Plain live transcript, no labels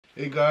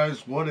Hey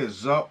guys, what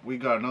is up? We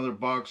got another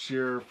box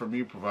here from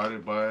me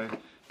provided by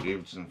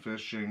Davidson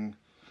Fishing.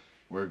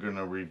 We're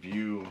gonna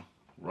review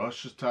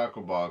Rush's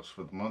tackle box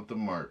for the month of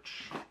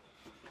March.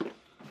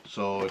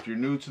 So if you're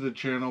new to the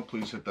channel,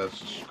 please hit that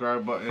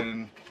subscribe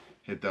button,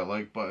 hit that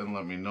like button,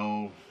 let me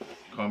know.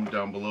 Comment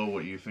down below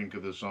what you think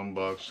of this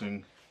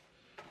unboxing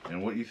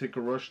and what you think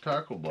of Rush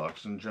tackle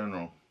box in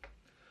general.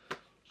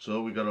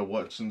 So we got a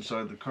what's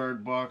inside the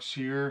card box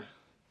here.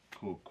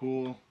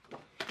 Cool.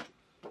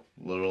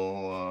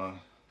 Little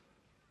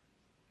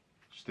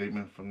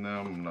statement from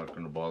them. I'm not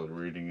going to bother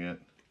reading it.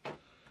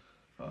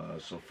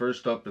 So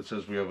first up, it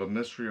says we have a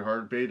mystery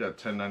hard bait at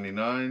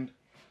 $10.99,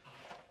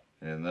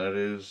 and that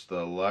is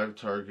the Live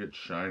Target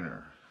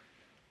Shiner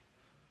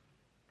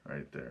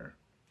right there.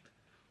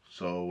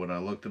 So when I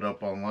looked it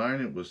up online,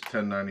 it was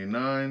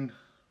 $10.99,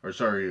 or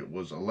sorry, it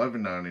was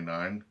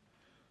 $11.99.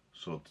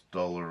 So it's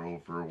 $1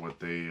 over what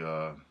they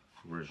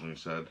originally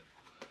said.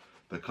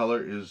 The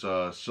color is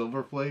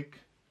Silver Flake.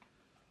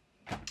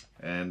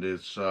 And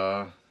it's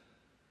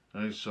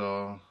nice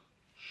shallow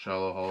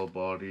hollow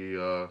body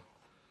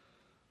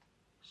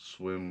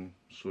swim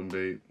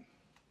bait.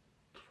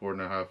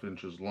 4.5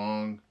 inches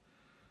long,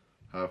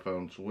 1/2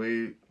 ounce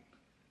weight.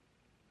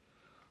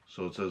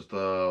 So it says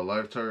the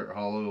Live Target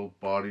hollow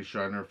body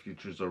shiner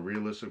features a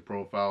realistic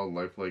profile and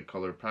lifelike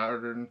color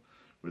pattern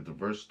with a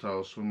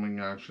versatile swimming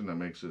action that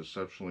makes it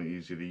exceptionally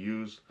easy to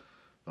use.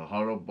 The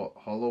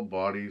hollow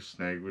body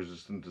snag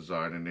resistant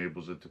design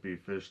enables it to be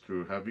fished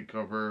through heavy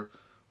cover.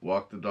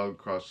 Walk the dog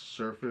across the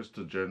surface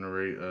to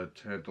generate a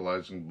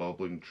tantalizing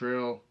bubbling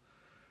trail.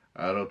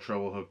 Add a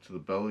treble hook to the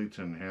belly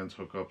to enhance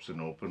hookups in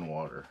open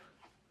water.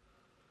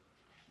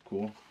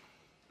 Cool.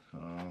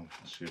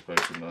 Let's see if I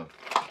can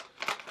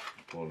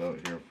pull it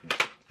out here.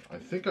 I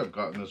think I've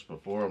gotten this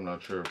before. I'm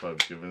not sure if I've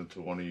given it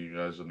to one of you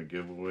guys in a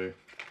giveaway.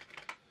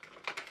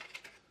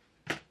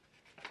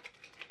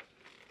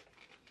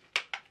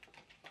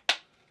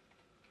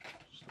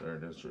 So there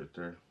it is right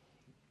there.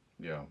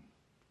 Yeah.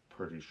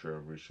 Pretty sure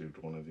I've received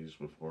one of these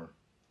before.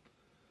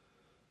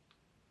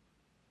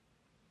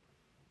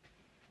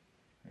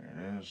 There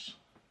it is.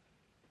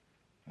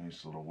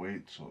 Nice little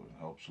weight, so it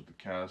helps with the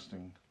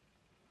casting.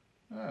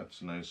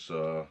 It's nice,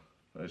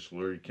 nice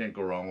lure. You can't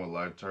go wrong with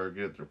Live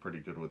Target. They're pretty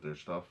good with their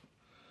stuff.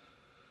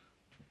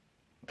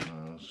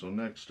 So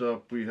next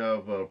up, we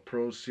have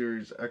Pro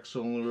Series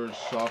Exxon Lures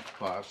Soft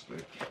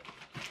Plastic.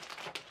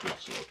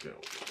 Let's look at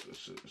what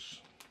this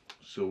is.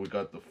 So we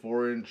got the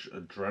 4-inch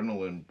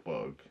Adrenaline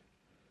Bug.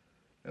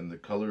 And the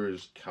color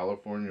is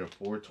California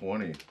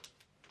 420.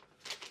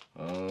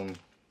 I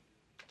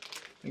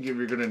think if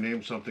you're going to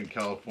name something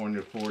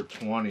California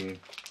 420,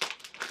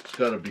 it's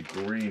got to be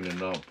green and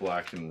not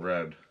black and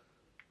red.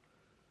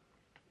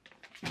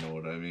 You know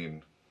what I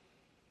mean?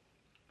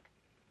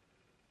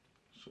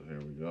 So here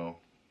we go.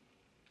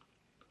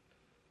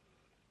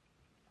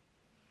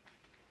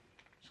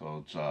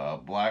 So it's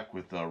black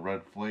with a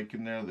red flake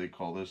in there. They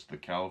call this the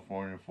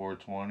California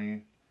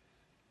 420.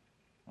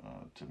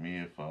 To me,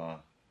 if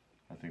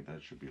I think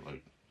that should be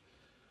like,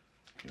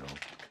 you know,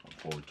 a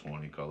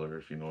 420 color,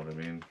 if you know what I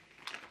mean.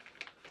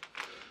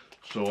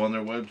 So on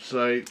their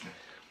website,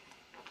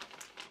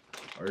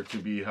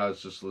 R2B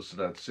has this listed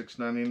at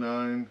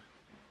 $6.99,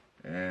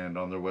 and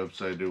on their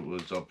website it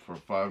was up for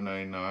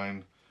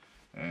 $5.99.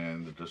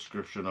 And the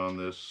description on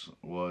this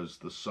was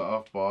the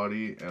soft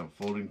body and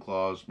floating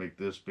claws make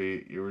this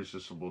bait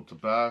irresistible to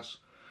bass.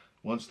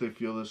 Once they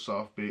feel this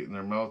soft bait in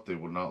their mouth, they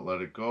will not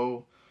let it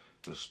go.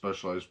 The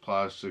specialized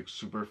plastic,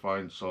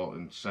 superfine salt,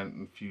 and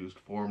scent-infused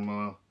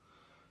formula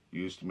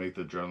used to make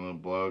the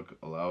adrenaline bug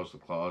allows the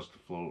claws to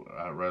float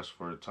at rest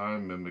for a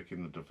time,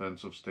 mimicking the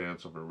defensive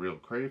stance of a real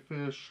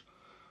crayfish.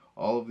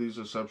 All of these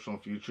exceptional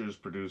features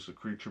produce a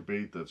creature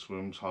bait that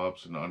swims,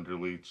 hops, and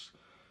undulates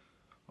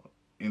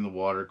in the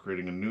water,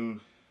 creating a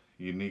new,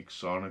 unique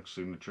sonic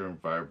signature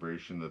and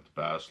vibration that the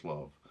bass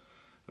love.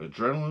 The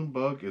Adrenaline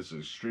Bug is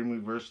extremely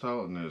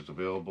versatile and is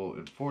available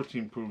in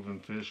 14 proven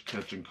fish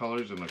catching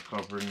colors and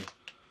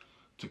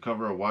to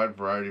cover a wide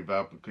variety of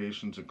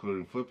applications,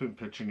 including flipping,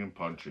 pitching, and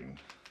punching.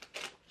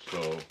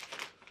 So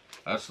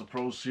that's the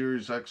Pro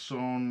Series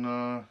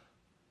Exxon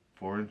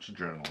 4-inch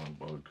Adrenaline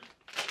Bug.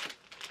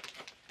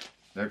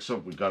 Next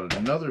up, we got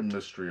another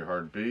mystery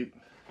hard bait,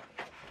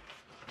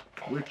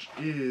 which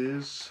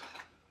is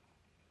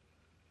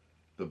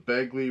the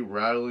Bagley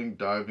Rattling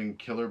Diving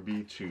Killer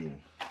B2.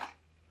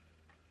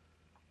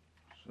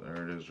 So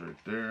there it is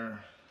right there.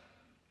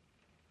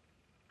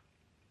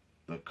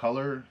 The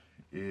color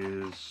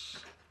is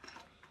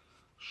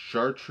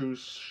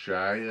chartreuse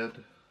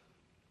shad.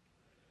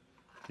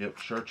 Yep,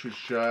 chartreuse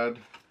shad.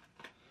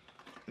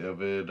 They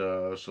have it,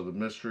 so the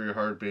mystery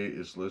hard bait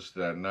is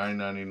listed at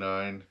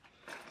 $9.99,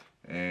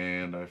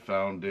 and I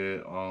found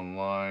it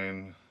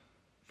online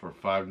for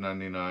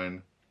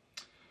 $5.99.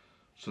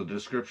 So the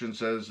description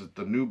says that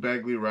the new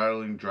Bagley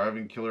Rattling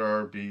Driving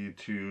Killer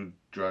RB2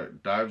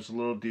 dives a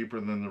little deeper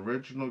than the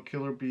original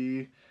Killer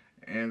B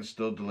and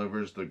still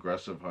delivers the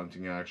aggressive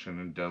hunting action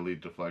and deadly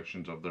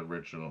deflections of the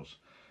originals.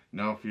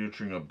 now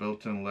featuring a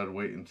built-in lead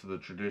weight into the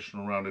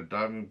traditional rounded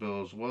diving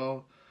bill as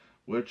well,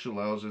 which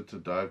allows it to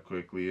dive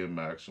quickly and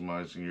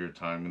maximizing your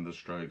time in the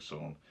strike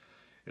zone.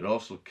 It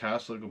also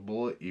casts like a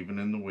bullet even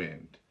in the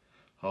wind,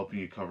 helping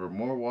you cover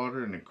more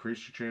water and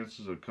increase your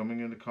chances of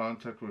coming into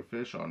contact with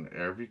fish on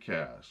every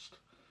cast.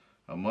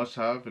 A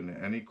must-have in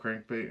any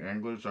crankbait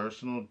angler's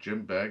arsenal,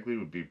 Jim Bagley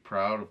would be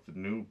proud of the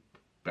new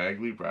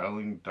Bagley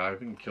Rattling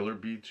Diving Killer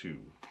B2.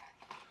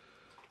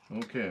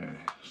 Okay,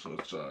 so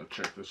let's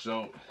check this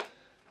out.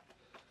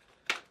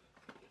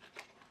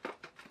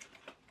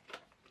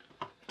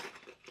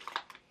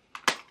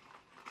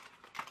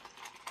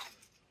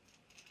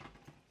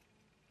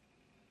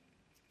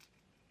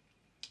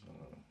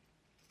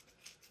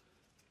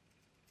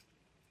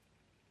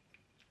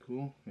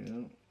 Cool,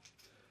 yeah.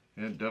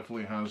 It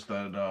definitely has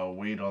that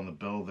weight on the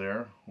bill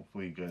there.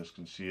 Hopefully you guys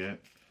can see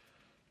it.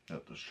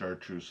 Got the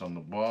chartreuse on the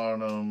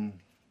bottom,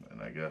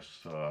 and I guess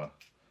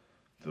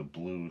the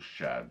blue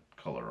shad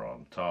color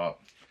on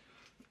top.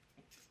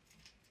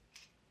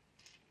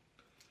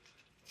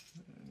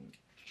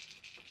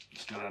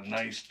 It's got a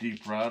nice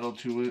deep rattle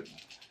to it.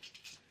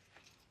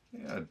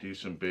 Yeah,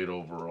 decent bait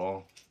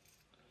overall.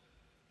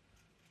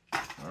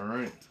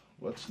 Alright,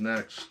 what's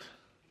next?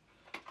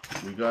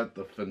 We got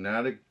the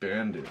Fanatic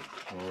Bandit.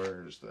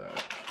 Where is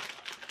that?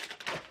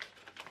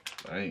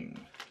 Dang.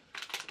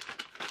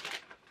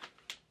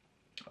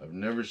 I've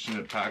never seen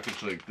a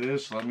package like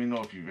this. Let me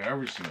know if you've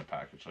ever seen a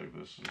package like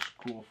this. It's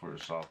cool for a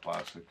soft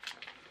plastic.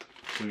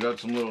 So we got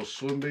some little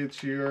swim baits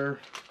here.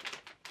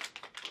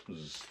 This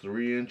is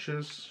 3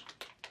 inches.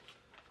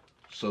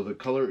 So the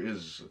color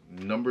is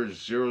number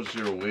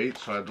 008.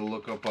 So I had to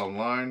look up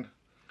online.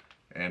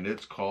 And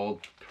it's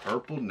called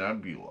Purple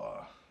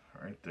Nebula.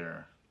 Right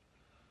there.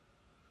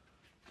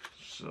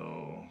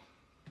 So,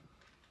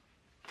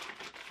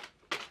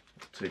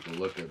 take a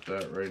look at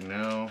that right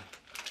now.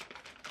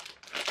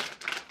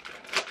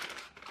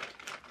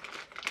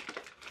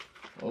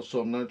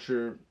 Also, I'm not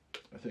sure,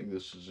 I think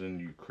this is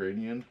in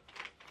Ukrainian.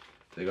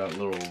 They got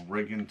little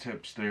rigging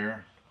tips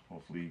there.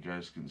 Hopefully you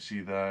guys can see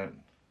that.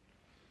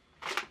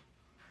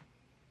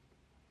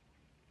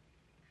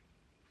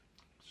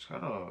 It's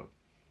got a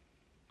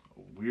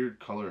weird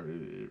color.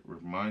 It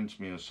reminds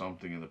me of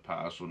something in the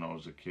past when I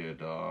was a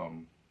kid.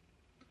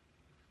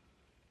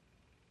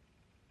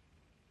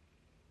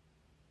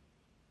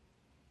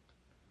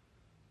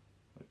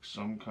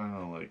 Some kind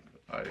of like,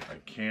 I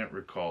can't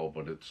recall,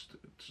 but it's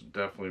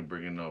definitely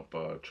bringing up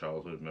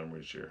childhood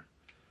memories here.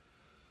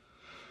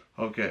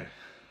 Okay,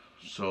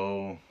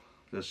 so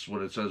this is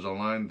what it says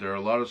online. There are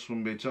a lot of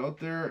swim baits out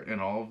there,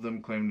 and all of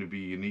them claim to be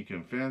unique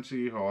and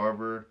fancy.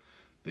 However,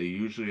 they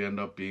usually end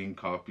up being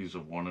copies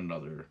of one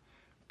another.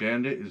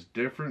 Bandit is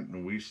different,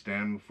 and we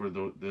stand for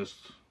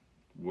this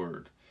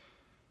word.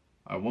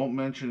 I won't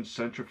mention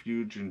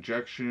centrifuge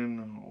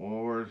injection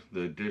or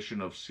the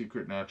addition of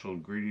secret natural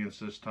ingredients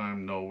this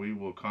time. No, we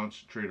will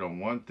concentrate on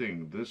one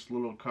thing. This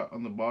little cut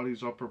on the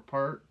body's upper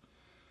part,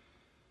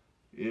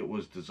 it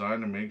was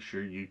designed to make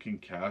sure you can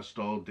cast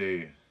all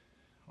day,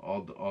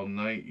 all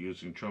night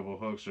using treble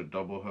hooks or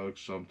double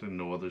hooks, something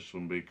no other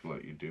swim bait can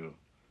let you do.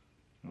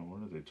 Now,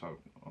 what are they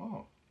talking?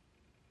 Oh.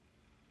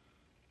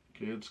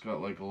 Okay, it's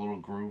got like a little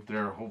groove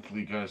there.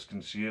 Hopefully you guys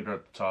can see it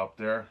at the top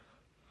there.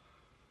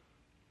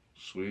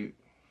 Sweet.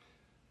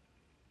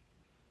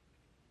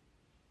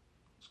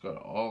 It's got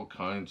all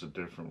kinds of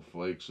different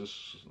flakes. This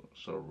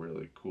is a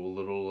really cool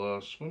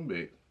little swim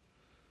bait.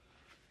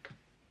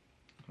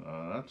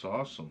 That's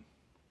awesome.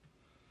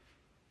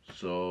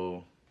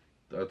 So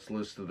that's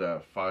listed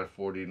at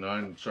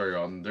 $5.49. Sorry,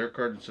 on their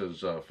card it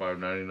says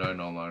 $5.99,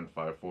 online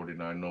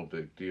 $5.49. No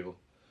big deal.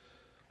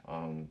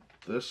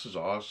 This is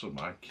awesome.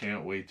 I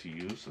can't wait to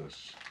use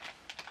this.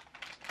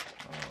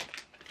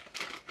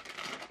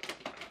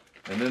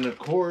 And then of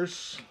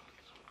course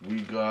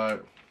we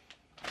got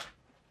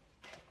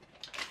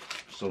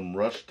some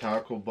Rush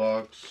Tackle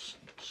Box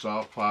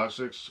soft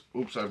plastics.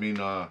 Oops, I mean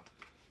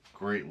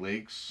Great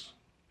Lakes,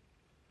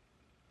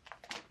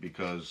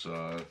 because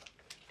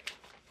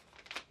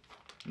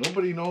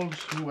nobody knows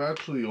who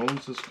actually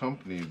owns this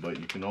company, but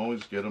you can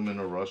always get them in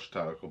a Rush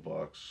Tackle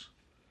Box.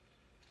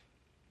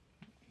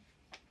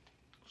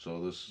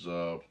 So this is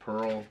a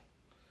pearl.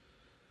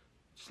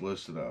 It's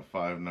listed at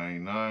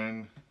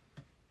 $5.99.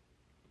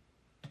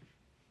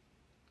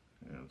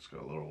 Yeah, it's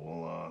got a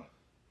little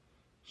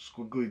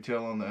squiggly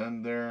tail on the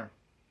end there.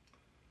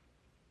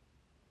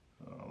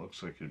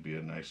 Looks like it'd be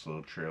a nice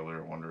little trailer.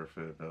 I wonder if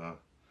it,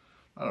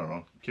 I don't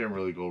know. Can't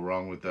really go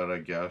wrong with that, I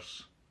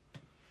guess.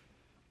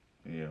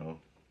 You know,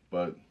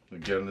 but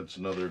again, it's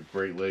another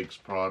Great Lakes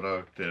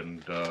product,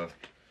 and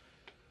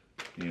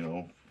you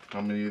know, how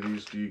many of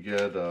these do you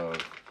get?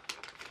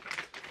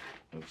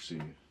 Let's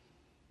see.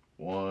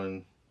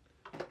 1,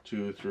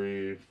 2,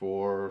 3,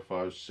 4,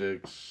 5,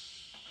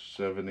 6,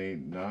 7, 8,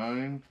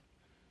 9.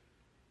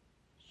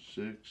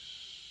 6,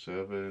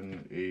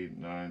 7, 8,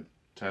 9,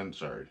 10,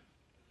 sorry.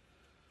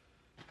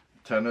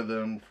 10 of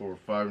them for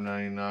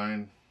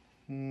 $5.99.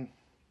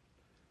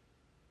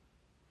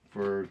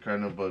 For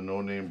kind of a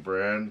no-name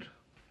brand.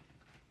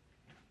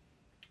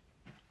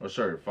 Oh,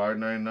 sorry,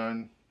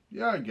 $5.99.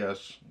 Yeah, I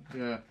guess.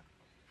 Yeah.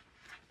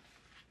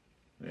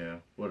 Yeah,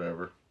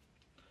 whatever.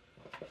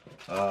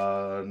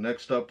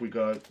 Next up, we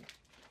got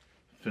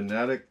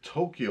Fanatic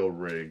Tokyo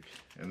Rig,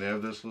 and they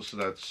have this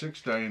listed at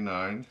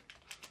 $6.99.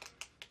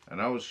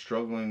 And I was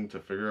struggling to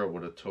figure out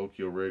what a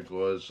Tokyo rig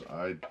was.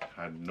 I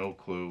had no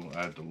clue.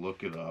 I had to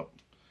look it up.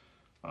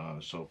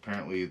 So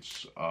apparently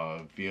it's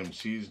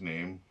VMC's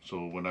name.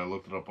 So when I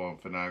looked it up on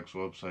Fanatic's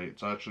website,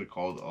 it's actually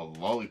called a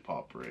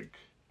lollipop rig.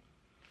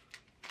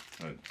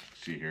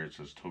 See here, it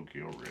says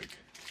Tokyo rig.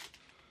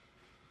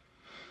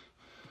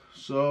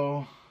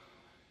 So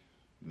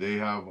they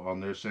have on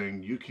there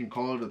saying you can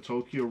call it a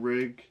Tokyo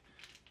rig,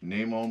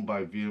 name owned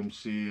by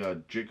VMC, a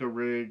Jika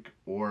rig,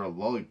 or a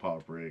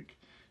lollipop rig.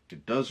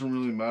 It doesn't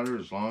really matter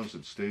as long as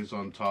it stays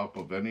on top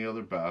of any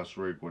other bass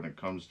rig when it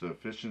comes to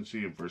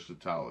efficiency and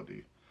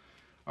versatility.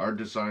 Our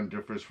design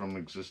differs from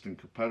existing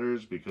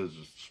competitors because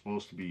it's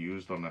supposed to be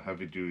used on a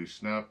heavy-duty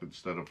snap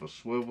instead of a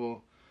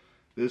swivel.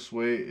 This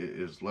way it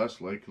is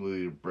less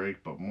likely to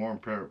break, but more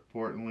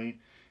importantly,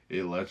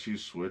 it lets you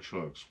switch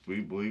hooks.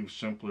 We believe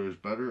simpler is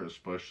better,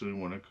 especially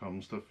when it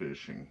comes to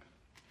fishing.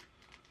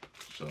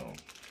 So,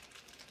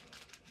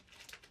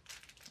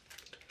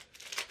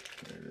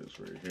 there it is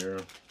right here.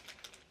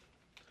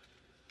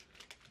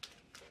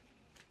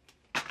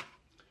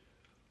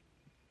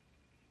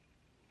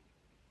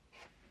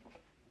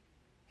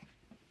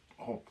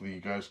 Hopefully you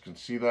guys can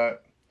see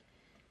that.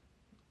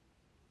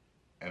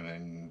 And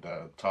then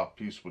the top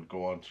piece would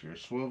go onto your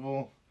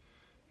swivel.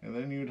 And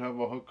then you'd have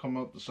a hook come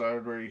out the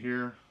side right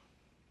here.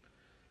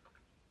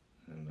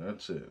 And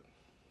that's it.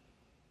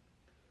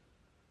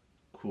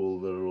 Cool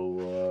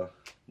little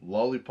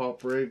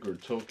lollipop rig or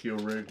Tokyo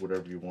rig,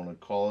 whatever you want to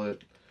call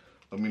it.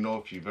 Let me know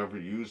if you've ever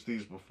used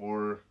these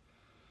before.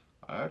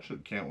 I actually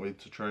can't wait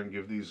to try and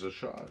give these a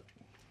shot.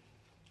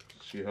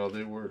 See how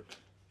they work.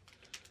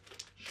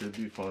 Should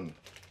be fun.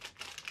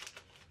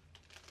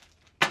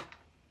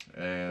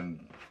 And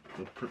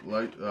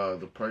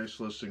the price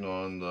listing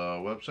on the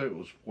website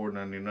was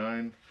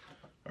 $4.99.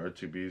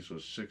 RTBs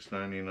was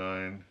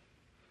 $6.99.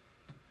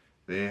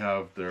 They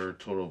have their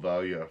total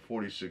value at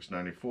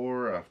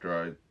 $46.94.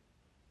 After I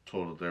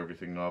totaled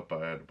everything up,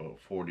 I had about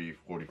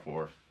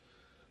 $44.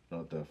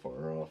 Not that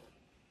far off.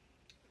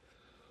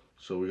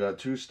 So we got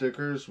two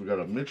stickers. We got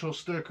a Mitchell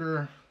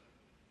sticker.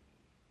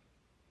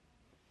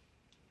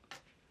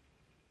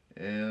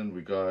 And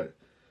we got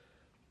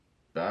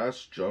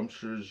Bass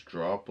Jumpsters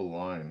Drop a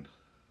Line.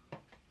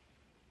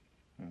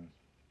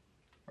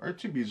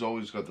 RTB's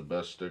always got the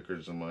best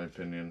stickers in my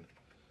opinion.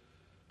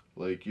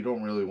 Like, you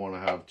don't really want to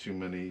have too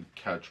many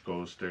catch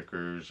go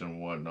stickers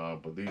and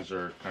whatnot, but these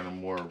are kind of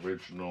more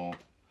original,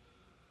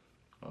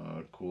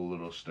 cool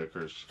little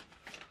stickers.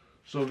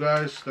 So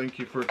guys, thank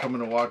you for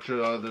coming to watch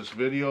this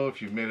video.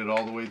 If you've made it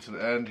all the way to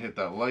the end, hit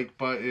that like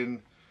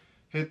button,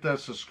 hit that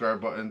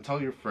subscribe button,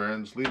 tell your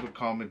friends, leave a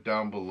comment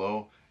down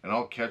below, and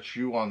I'll catch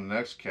you on the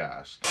next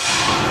cast.